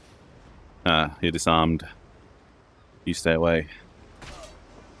 Ah, you're disarmed. You stay away.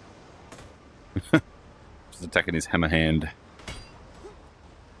 Just attacking his hammer hand.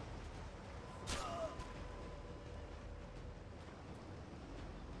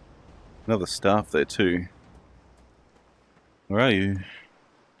 Another staff there too. Where are you?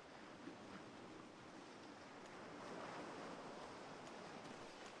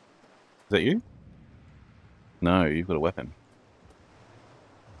 Is that you? No, you've got a weapon.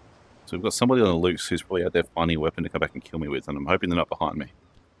 So we've got somebody on the loose who's probably out there finding a weapon to come back and kill me with, and I'm hoping they're not behind me.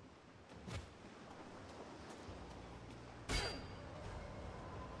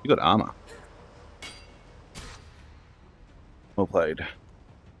 You got armor. Well played.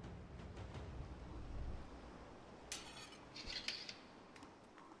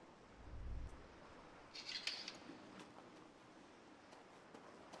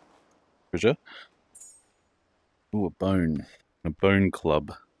 Treasure. Ooh, a bone. A bone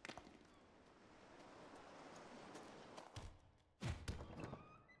club.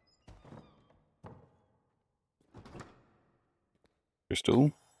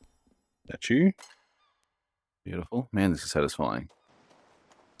 Crystal. That's you. Beautiful. Man, this is satisfying.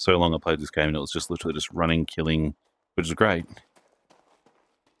 So long I played this game and it was just literally just running, killing, which is great.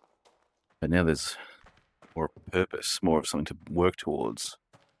 But now there's more of a purpose, more of something to work towards.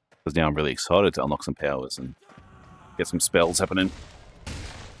 Because now I'm really excited to unlock some powers and get some spells happening.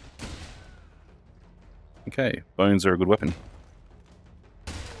 Okay, bones are a good weapon.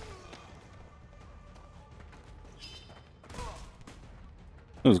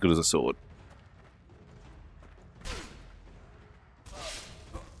 Not as good as a sword.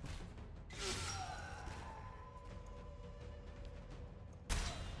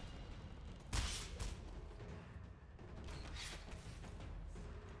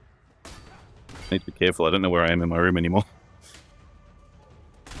 Need to be careful, I don't know where I am in my room anymore.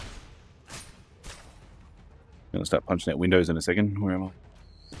 I'm gonna start punching out windows in a second. Where am I?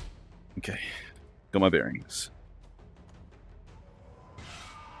 Okay, got my bearings.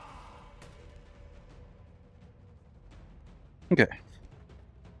 Okay.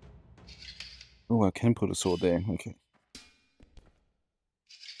 Oh, I can put a sword there. Okay.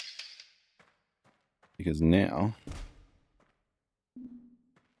 Because now...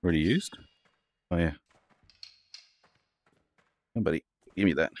 Already used? Oh, yeah. Oh, buddy. Give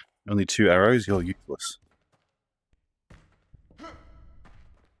me that. Only 2 arrows? You're useless.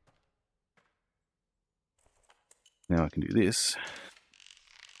 Now I can do this.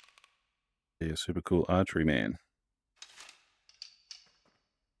 Yeah, super cool archery man.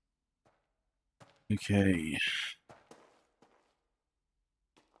 Okay.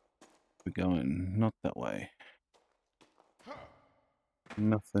 We're going not that way.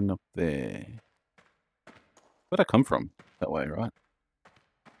 Nothing up there. Where'd I come from? That way, right?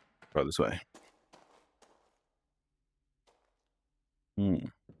 Right, this way. Hmm.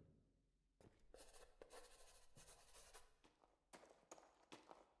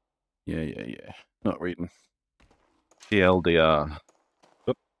 Yeah. Not reading. TLDR.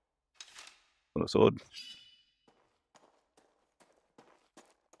 Oop. Got a sword.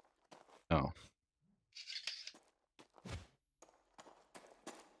 Oh.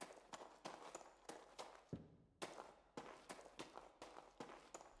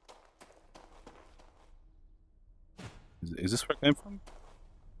 Is this where I came from?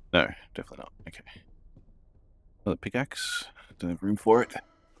 No, definitely not. Okay. Another pickaxe. Don't have room for it.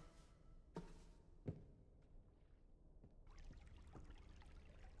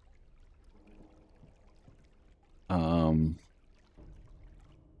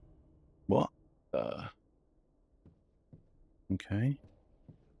 What? Okay.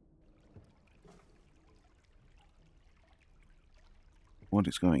 What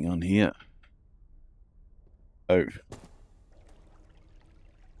is going on here? Oh.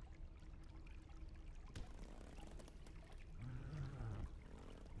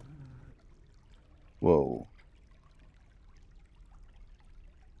 Whoa.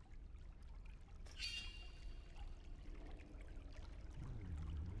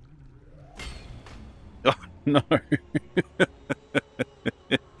 Oh, no.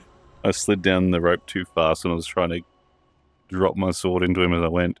 I slid down the rope too fast and I was trying to drop my sword into him as I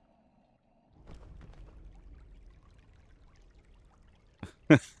went.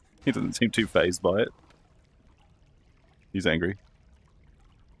 He doesn't seem too phased by it. He's angry.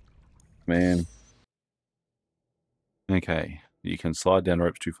 Man. Okay. You can slide down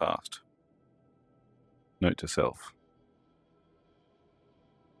ropes too fast. Note to self.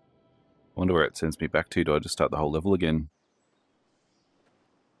 I wonder where it sends me back to. Do I just start the whole level again?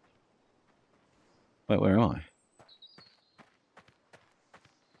 Wait, where am I?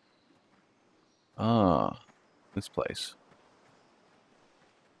 Ah, this place.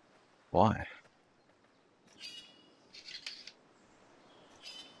 Why?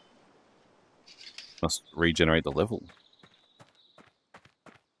 Must regenerate the level.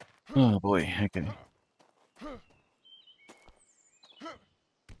 Oh boy, okay.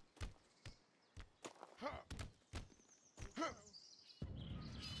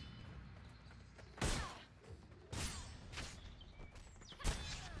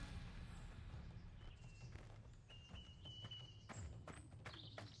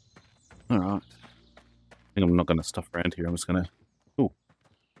 Alright. I think I'm not going to stuff around here. I'm just going to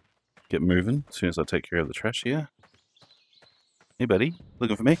get moving as soon as I take care of the trash here. Hey buddy,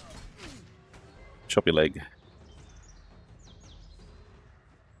 looking for me? Chop your leg.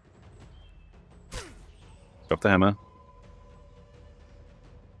 Drop the hammer.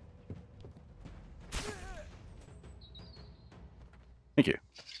 Thank you.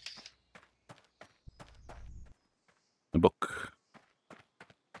 A book.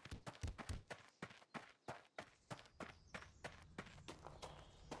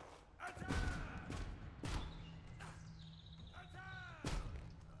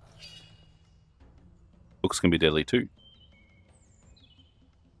 Books can be deadly too.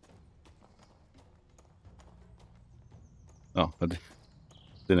 Oh, I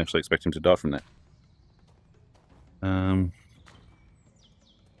didn't actually expect him to die from that.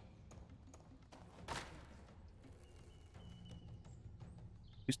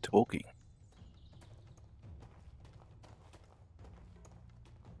 Who's talking?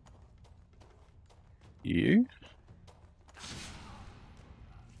 You?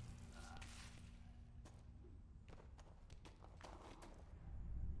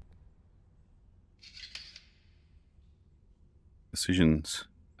 Decisions.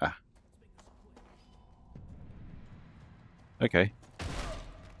 Ah. Okay.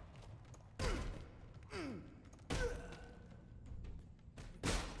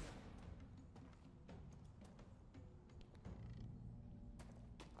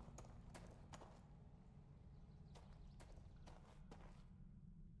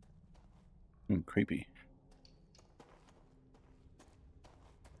 creepy.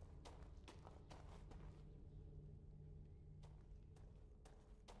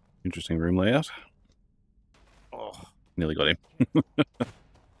 Interesting room layout. Oh, nearly got him.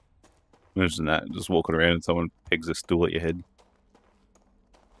 Imagine that, just walking around and someone pegs a stool at your head.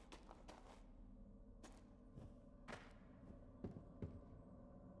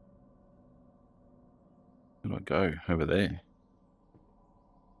 Where do I go? Over there.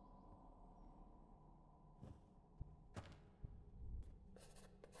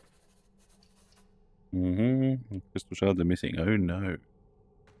 Crystal shards are missing. Oh no.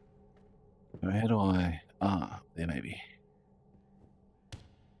 How do I... Ah, there maybe.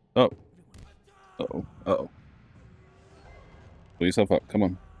 Oh. Uh-oh. Uh-oh. Pull yourself up. Come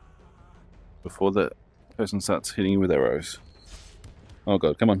on. Before the person starts hitting you with arrows. Oh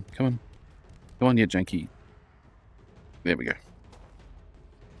god, come on. Come on. Come on, you janky. There we go.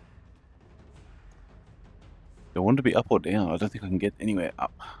 Do I want to be up or down? I don't think I can get anywhere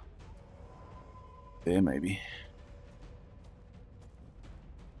up. There maybe.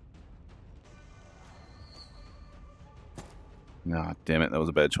 Nah, damn it, that was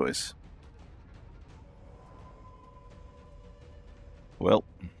a bad choice. Well.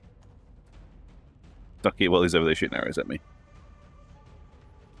 Stuck here while he's over there shooting arrows at me.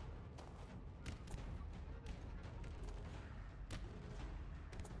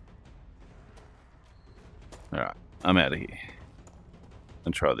 Alright, I'm out of here.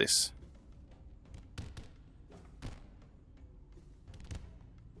 And try this.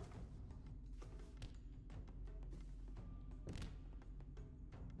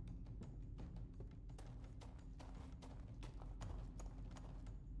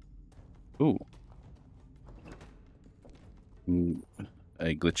 Ooh.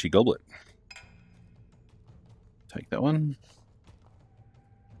 A glitchy goblet. Take that one.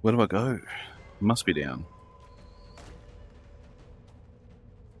 Where do I go? Must be down.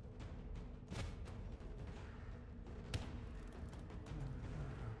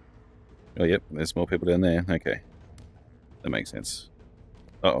 Oh, yep, there's more people down there. Okay. That makes sense.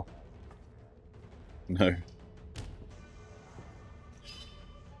 Uh-oh. No.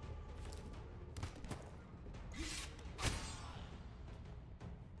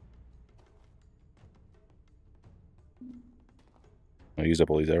 I use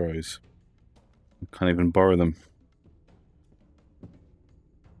up all these arrows. I can't even borrow them.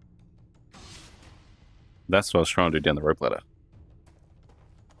 That's what I was trying to do down the rope ladder.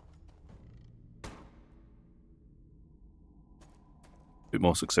 A bit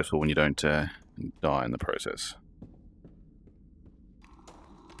more successful when you don't die in the process.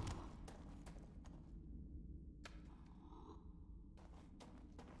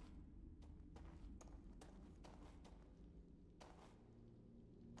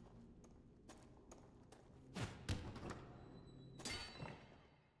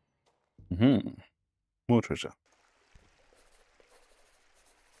 More treasure.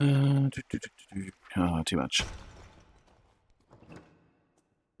 Oh, too much.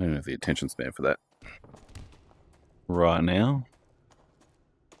 I don't have the attention span for that. Right now.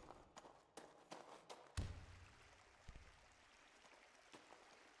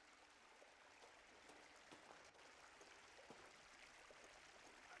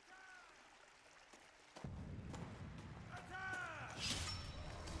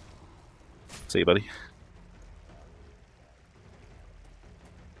 See you, buddy.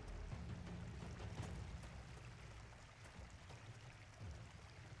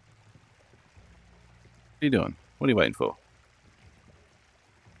 What are you doing? What are you waiting for?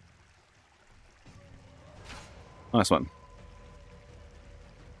 Nice one.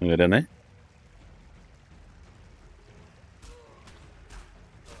 You go down there?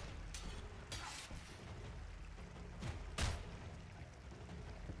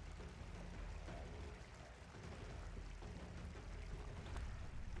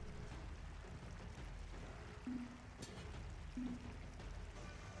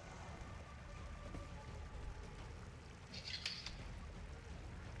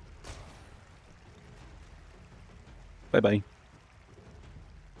 Bye-bye.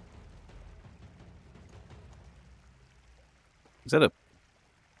 Is that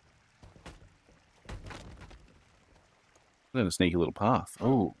a sneaky little path?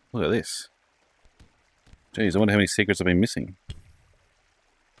 Oh, look at this. Jeez, I wonder how many secrets I've been missing.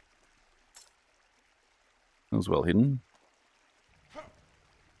 That was well hidden.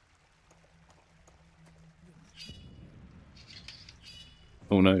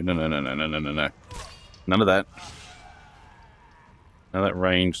 Oh no, no, no, no, no, no, no, no, no. None of that. None of that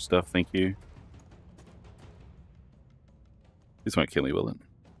range stuff, thank you. This won't kill me, will it?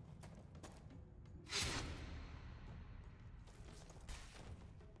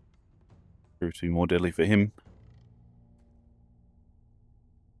 Proves to be more deadly for him.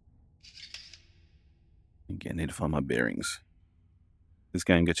 Again, need to find my bearings. This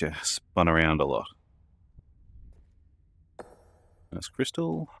game gets you spun around a lot. That's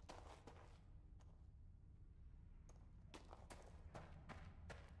crystal.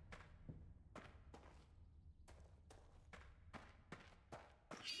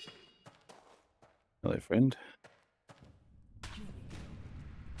 Hello, friend.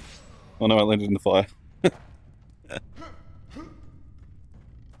 Oh no, I landed in the fire.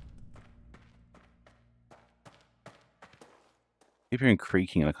 Keep hearing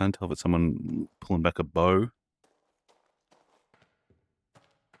creaking, and I can't tell if it's someone pulling back a bow.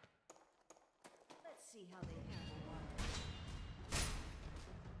 Let's see how they handle one.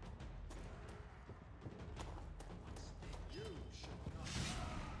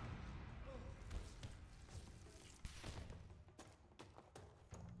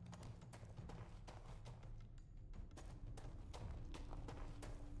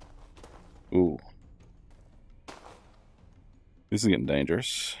 Ooh. This is getting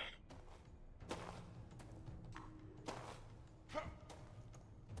dangerous.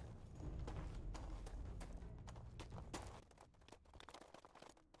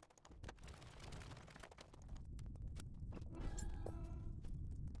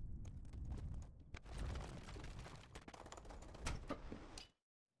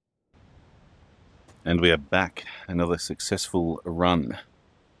 And we are back. Another successful run.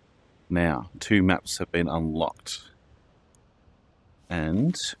 Now, 2 maps have been unlocked.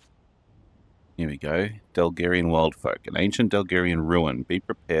 And here we go. Delgarian Wildfolk. An ancient Delgarian ruin. Be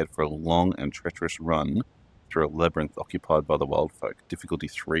prepared for a long and treacherous run through a labyrinth occupied by the Wildfolk. Difficulty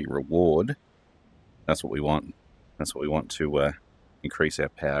 3 reward. That's what we want. That's what we want to increase our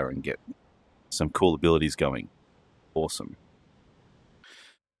power and get some cool abilities going. Awesome.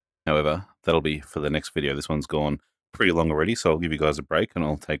 However, that'll be for the next video. This one's gone pretty long already, so I'll give you guys a break and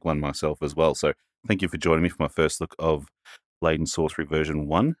I'll take one myself as well. So thank you for joining me for my first look of Blade Sorcery version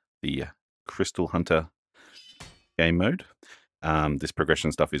 1, the Crystal Hunter game mode. This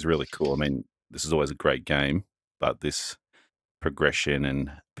progression stuff is really cool. I mean, this is always a great game, but this progression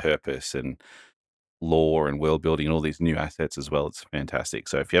and purpose and lore and world building and all these new assets as well, it's fantastic.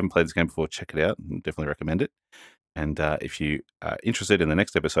 So if you haven't played this game before, check it out. Definitely recommend it. And if you are interested in the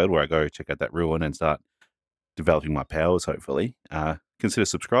next episode where I go check out that ruin and start developing my powers, hopefully, consider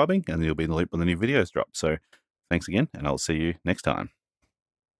subscribing and you'll be in the loop when the new videos drop. So thanks again, and I'll see you next time.